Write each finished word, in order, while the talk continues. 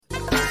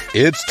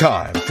It's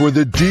time for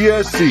the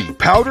DSC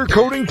Powder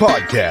Coating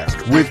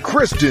Podcast with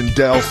Kristen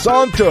Del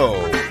Santo.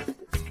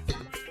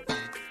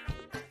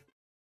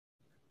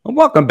 Well,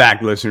 welcome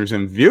back, listeners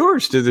and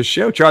viewers, to the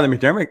show. Charlie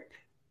McDermott,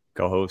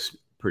 co-host,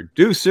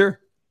 producer,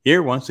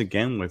 here once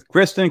again with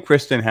Kristen.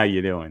 Kristen, how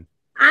you doing?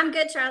 I'm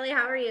good, Charlie.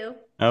 How are you?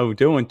 Oh,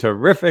 doing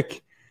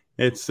terrific.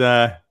 It's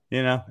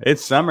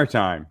it's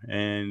summertime,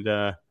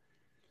 and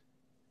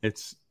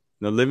it's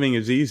the living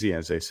is easy,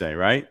 as they say,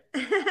 right?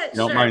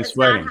 Don't mind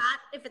sweating.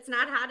 If it's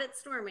not hot, it's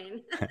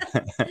storming.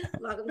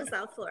 Welcome to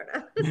South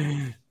Florida.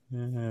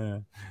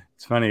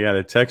 It's funny. I got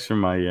a text from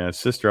my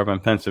sister up in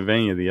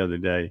Pennsylvania the other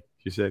day.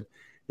 She said,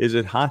 "Is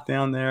it hot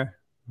down there?"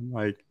 I'm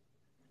like,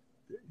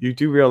 "You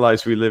do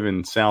realize we live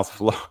in South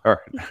Florida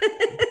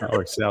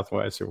or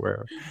Southwest or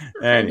wherever."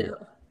 Anyway,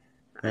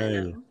 I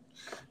know.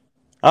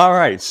 All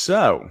right.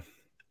 So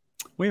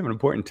we have an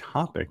important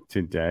topic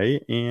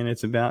today, and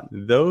it's about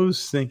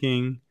those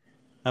thinking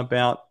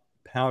about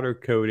powder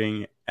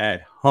coating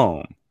at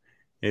home.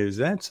 Is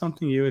that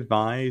something you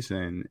advise?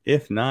 And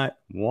if not,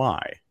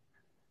 why?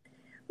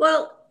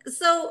 Well,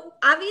 so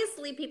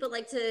obviously people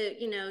like to,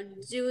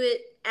 do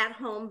it at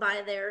home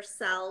by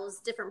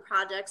themselves, different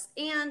projects,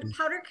 and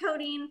powder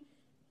coating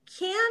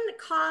can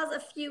cause a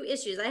few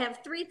issues. I have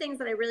three things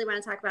that I really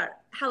want to talk about: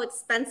 how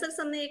expensive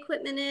some of the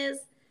equipment is,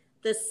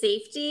 the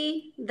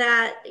safety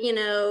that,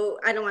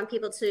 I don't want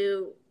people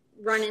to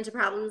run into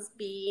problems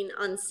being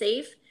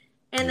unsafe.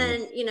 And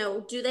then,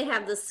 do they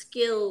have the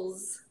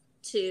skills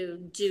to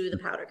do the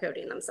powder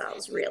coating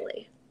themselves,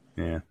 really?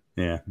 Yeah.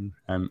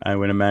 I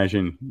would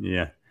imagine,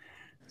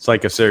 it's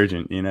like a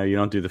surgeon. You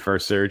don't do the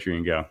first surgery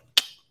and go,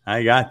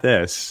 "I got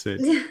this."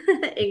 Exactly.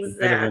 A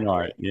bit of an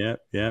art.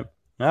 Yep.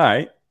 All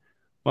right.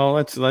 Well,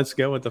 let's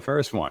go with the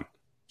first one.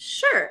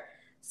 Sure.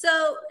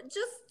 So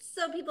just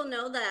so people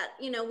know that,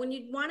 when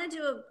you want to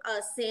do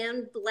a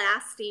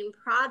sandblasting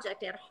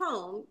project at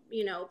home,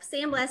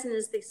 sandblasting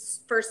is the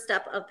first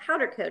step of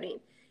powder coating.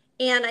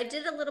 And I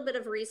did a little bit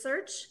of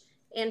research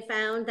and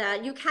found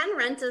that you can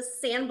rent a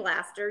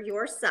sandblaster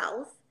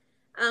yourself.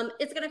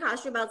 It's going to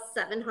cost you about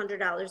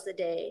 $700 a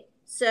day.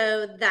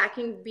 So that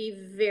can be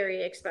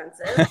very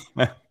expensive,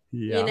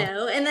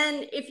 and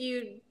then if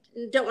you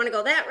don't want to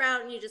go that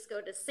route and you just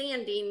go to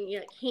sanding,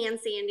 hand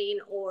sanding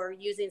or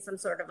using some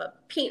sort of a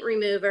paint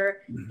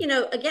remover,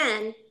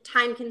 again,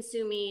 time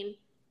consuming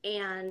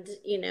and,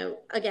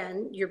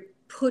 again, you're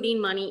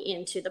putting money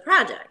into the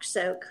project.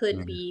 So it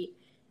could be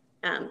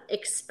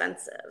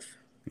expensive.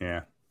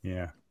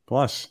 Yeah.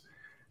 Plus,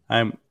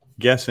 I'm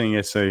guessing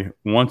it's a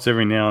once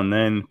every now and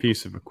then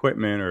piece of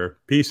equipment or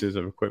pieces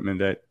of equipment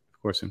that,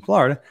 of course, in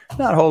Florida,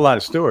 not a whole lot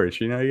of storage.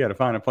 You got to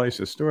find a place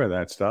to store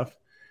that stuff.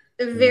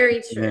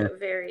 Very true.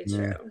 Very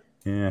true.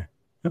 Yeah.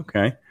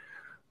 Okay.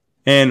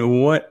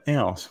 And what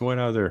else? What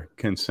other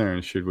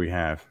concerns should we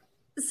have?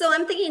 So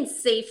I'm thinking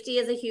safety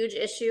is a huge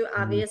issue,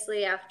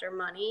 obviously, after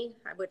money,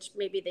 which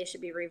maybe they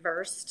should be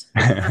reversed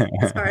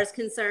as far as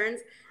concerns.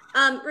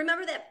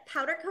 Remember that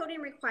powder coating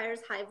requires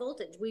high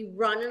voltage. We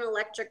run an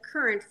electric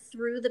current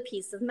through the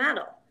piece of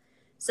metal.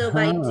 So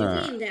by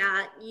doing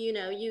that,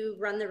 you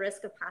run the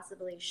risk of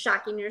possibly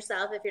shocking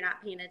yourself if you're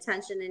not paying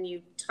attention and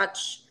you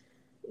touch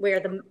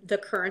where the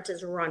current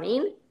is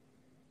running,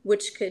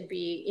 which could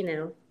be,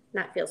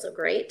 not feel so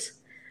great.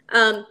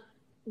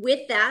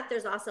 With that,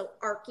 there's also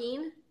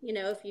arcing.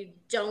 If you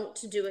don't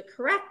do it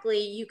correctly,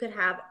 you could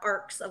have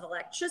arcs of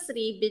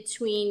electricity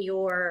between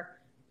your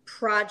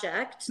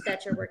project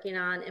that you're working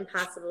on and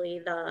possibly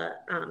the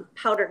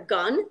powder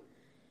gun,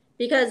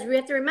 because we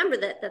have to remember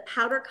that the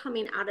powder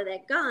coming out of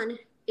that gun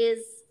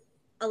is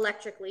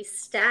electrically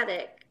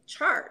static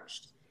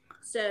charged.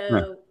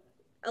 So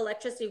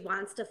electricity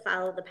wants to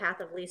follow the path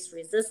of least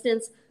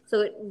resistance,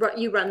 so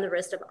you run the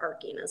risk of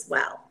arcing as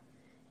well.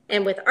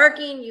 And with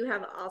arcing, you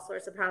have all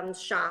sorts of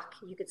problems: shock,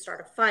 you could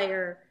start a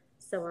fire,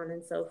 so on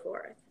and so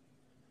forth.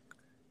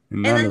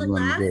 And then the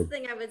last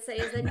thing I would say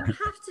is that you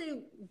have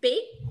to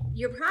bake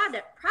your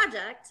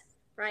project,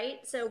 right?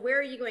 So where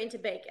are you going to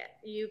bake it?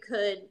 You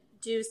could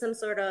do some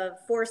sort of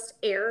forced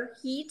air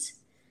heat.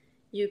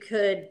 You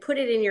could put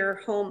it in your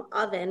home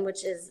oven,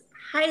 which is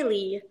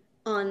highly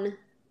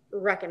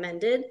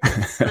unrecommended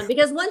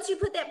because once you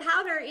put that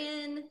powder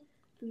in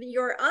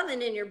your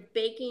oven and you're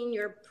baking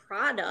your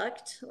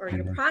product or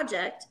your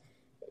project,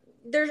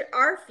 there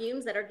are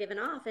fumes that are given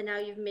off, and now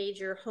you've made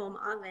your home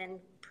oven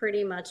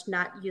pretty much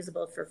not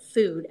usable for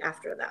food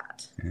after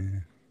that.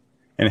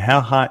 And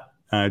how hot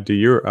do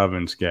your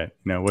ovens get?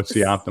 What's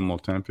the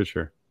optimal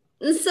temperature?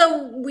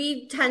 So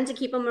we tend to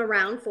keep them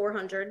around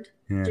 400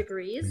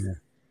 degrees,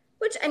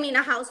 which,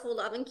 a household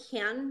oven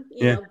can,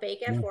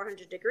 bake at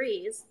 400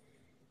 degrees.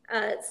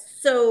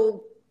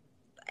 So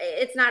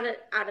it's not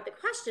out of the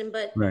question,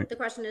 but the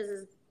question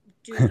is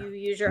do you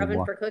use your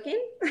oven for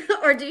cooking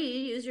or do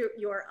you use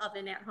your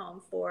oven at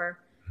home for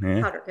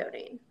powder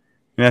coating?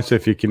 And that's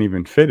if you can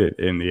even fit it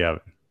in the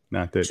oven.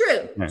 Not that.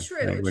 True.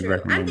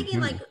 I'm thinking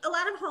like a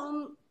lot of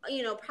home,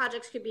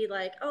 projects could be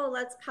like, oh,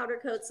 let's powder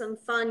coat some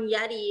fun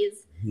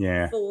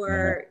Yetis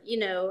for,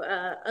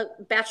 a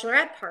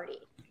bachelorette party.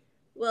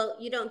 Well,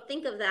 you don't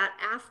think of that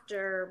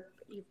after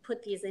you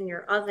put these in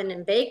your oven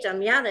and baked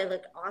them. Yeah, they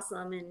look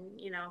awesome. And,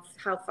 you know,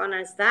 how fun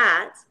is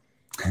that?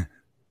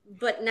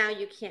 But now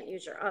you can't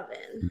use your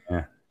oven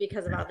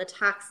because of all the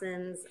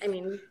toxins. I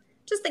mean,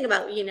 just think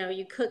about, you know,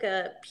 you cook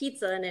a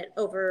pizza and it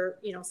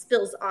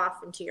spills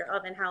off into your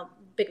oven, how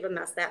big of a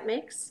mess that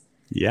makes.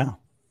 Yeah.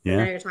 Yeah.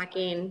 And now you're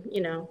talking,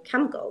 you know,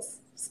 chemicals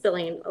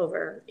spilling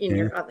over in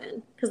your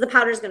oven because the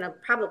powder is going to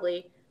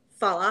probably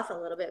fall off a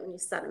little bit when you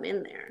set them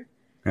in there.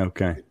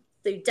 Okay.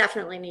 So you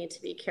definitely need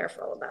to be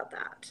careful about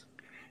that.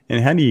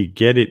 And how do you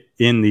get it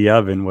in the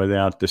oven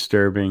without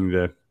disturbing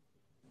the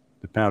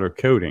powder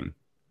coating?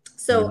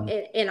 So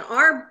in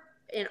our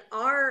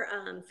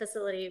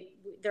facility,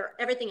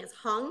 everything is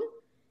hung.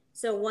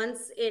 So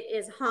once it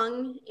is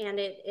hung and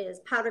it is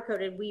powder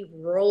coated, we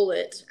roll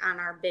it on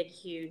our big,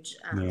 huge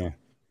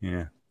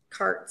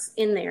carts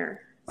in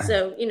there.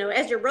 So, you know,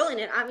 as you're rolling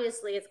it,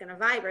 obviously it's going to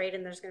vibrate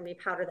and there's going to be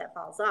powder that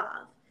falls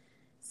off.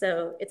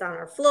 So it's on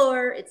our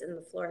floor, it's in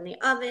the floor in the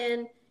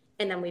oven,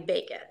 and then we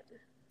bake it.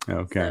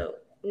 Okay. So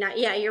now,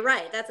 you're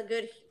right. That's a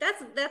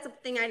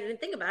thing I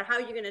didn't think about. How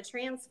are you going to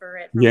transfer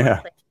it from one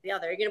place to the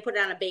other? You're going to put it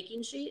on a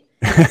baking sheet?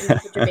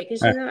 Put your baking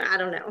sheet on? I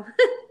don't know.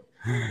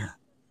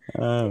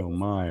 Oh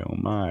my.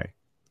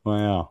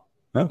 Wow.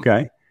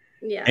 Okay.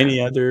 Yeah.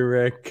 Any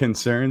other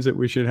concerns that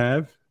we should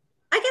have?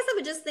 I guess I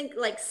would just think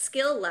like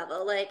skill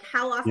level, like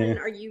how often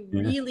are you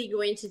really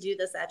going to do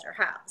this at your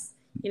house?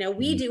 You know,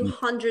 we do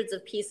hundreds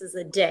of pieces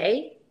a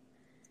day.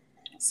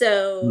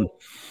 So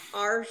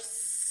our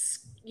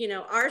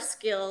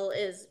skill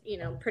is, you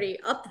know,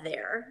 pretty up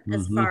there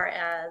as far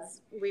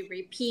as we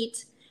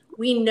repeat.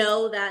 We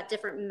know that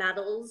different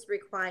metals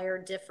require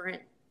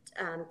different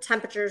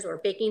temperatures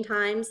or baking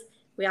times.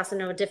 We also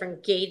know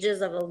different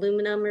gauges of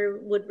aluminum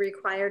would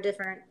require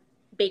different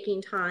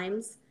baking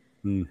times.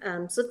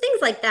 So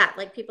things like that,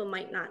 like people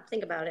might not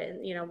think about it.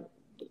 And, you know,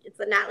 it's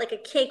not like a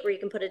cake where you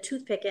can put a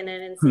toothpick in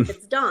it and see if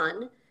it's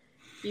done.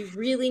 You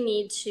really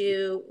need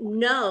to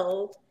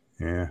know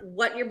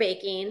what you're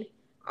baking.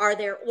 Are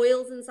there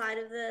oils inside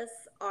of this?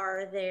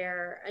 Are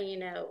there, you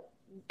know,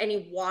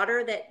 any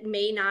water that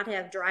may not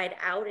have dried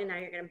out and now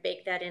you're going to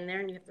bake that in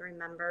there, and you have to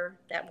remember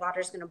that water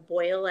is going to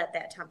boil at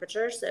that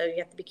temperature, so you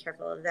have to be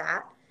careful of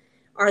that.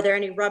 Are there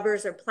any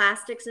rubbers or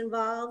plastics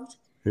involved?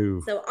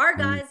 So our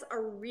guys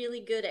are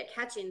really good at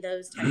catching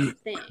those types of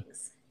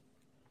things.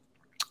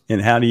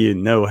 And how do you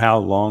know how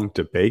long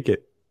to bake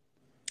it?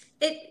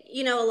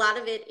 You know, a lot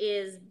of it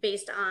is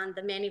based on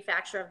the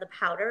manufacturer of the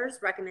powder's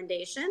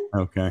recommendation.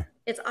 Okay.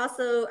 It's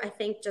also, I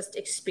think, just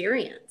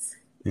experience.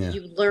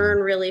 You learn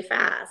really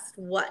fast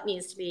what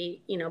needs to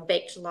be, you know,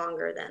 baked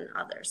longer than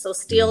others. So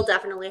steel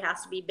definitely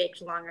has to be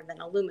baked longer than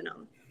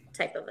aluminum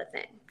type of a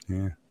thing.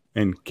 Yeah.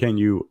 And can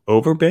you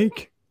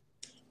overbake?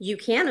 You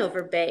can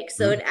overbake.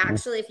 So it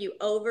actually, if you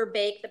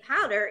overbake the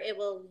powder, it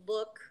will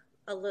look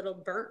a little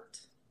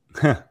burnt.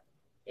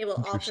 It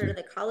will alter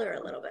the color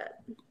a little bit.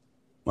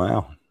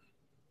 Wow.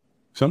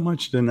 So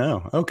much to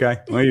know. Okay.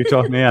 Well, you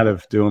talked me out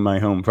of doing my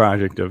home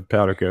project of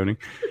powder coating.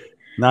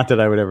 Not that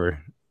I would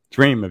ever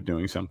dream of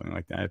doing something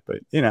like that, but,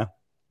 you know,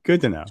 good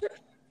to know.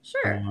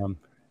 Sure.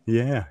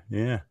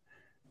 Yeah.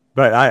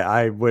 But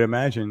I would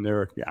imagine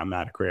I'm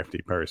not a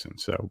crafty person,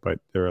 but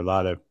there are a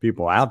lot of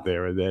people out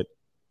there that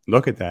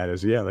look at that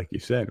as, like you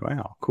said,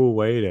 wow, cool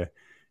way to,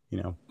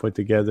 you know, put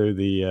together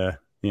the,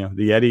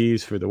 the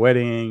eddies for the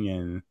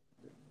wedding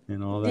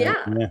and all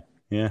that.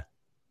 Yeah.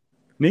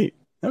 Neat.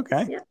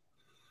 Okay. Yeah.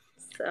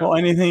 So. Well,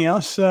 anything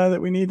else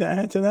that we need to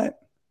add to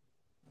that?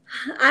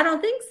 I don't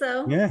think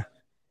so. Yeah.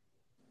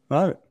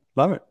 Love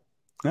it.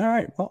 All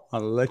right. Well,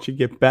 I'll let you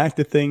get back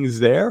to things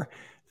there.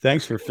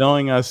 Thanks for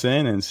filling us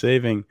in and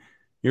saving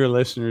your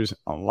listeners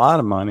a lot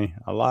of money,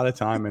 a lot of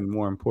time, and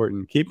more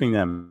important, keeping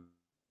them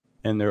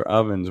in their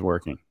ovens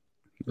working.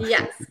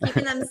 Yes,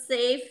 keeping them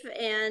safe.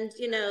 And,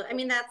 you know, I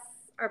mean, that's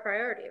our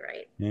priority,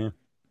 right? Yeah.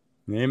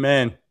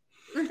 Amen.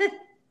 All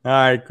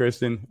right,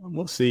 Kristen.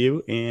 We'll see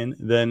you in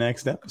the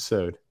next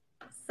episode.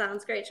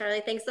 Sounds great,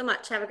 Charlie. Thanks so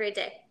much. Have a great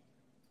day.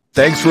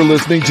 Thanks for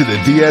listening to the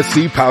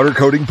DSC Powder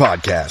Coating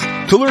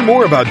Podcast. To learn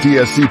more about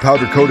DSC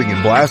powder coating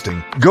and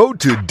blasting, go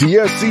to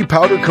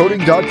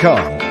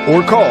dscpowdercoating.com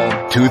or call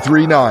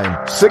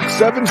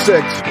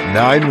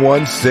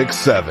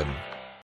 239-676-9167.